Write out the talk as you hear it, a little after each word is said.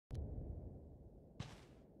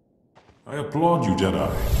I applaud you,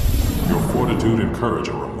 Jedi. Your fortitude and courage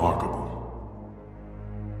are remarkable.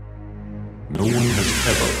 No one has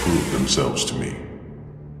ever proved themselves to me.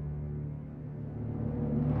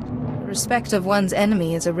 Respect of one's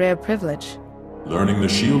enemy is a rare privilege. Learning the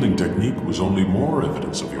shielding technique was only more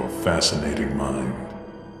evidence of your fascinating mind.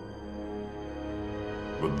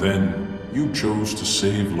 But then, you chose to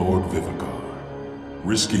save Lord Vivicar,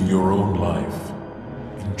 risking your own life.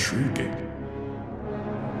 Intriguing.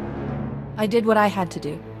 I did what I had to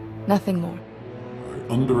do. Nothing more.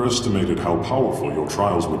 I underestimated how powerful your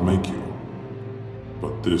trials would make you.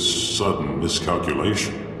 But this sudden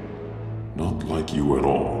miscalculation, not like you at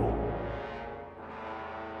all.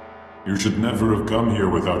 You should never have come here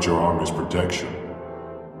without your army's protection.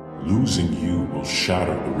 Losing you will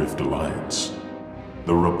shatter the Rift Alliance.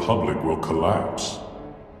 The Republic will collapse.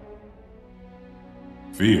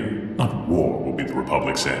 Fear, not war, will be the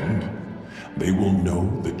Republic's end. They will know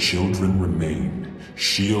the children remain,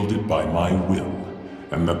 shielded by my will,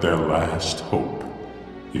 and that their last hope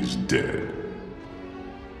is dead.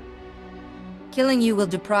 Killing you will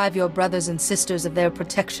deprive your brothers and sisters of their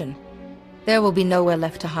protection. There will be nowhere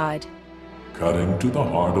left to hide. Cutting to the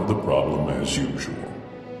heart of the problem as usual.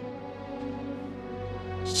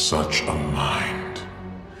 Such a mind.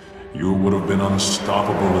 You would have been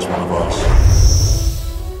unstoppable as one of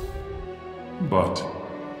us. But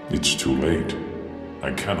it's too late.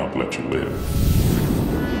 I cannot let you live.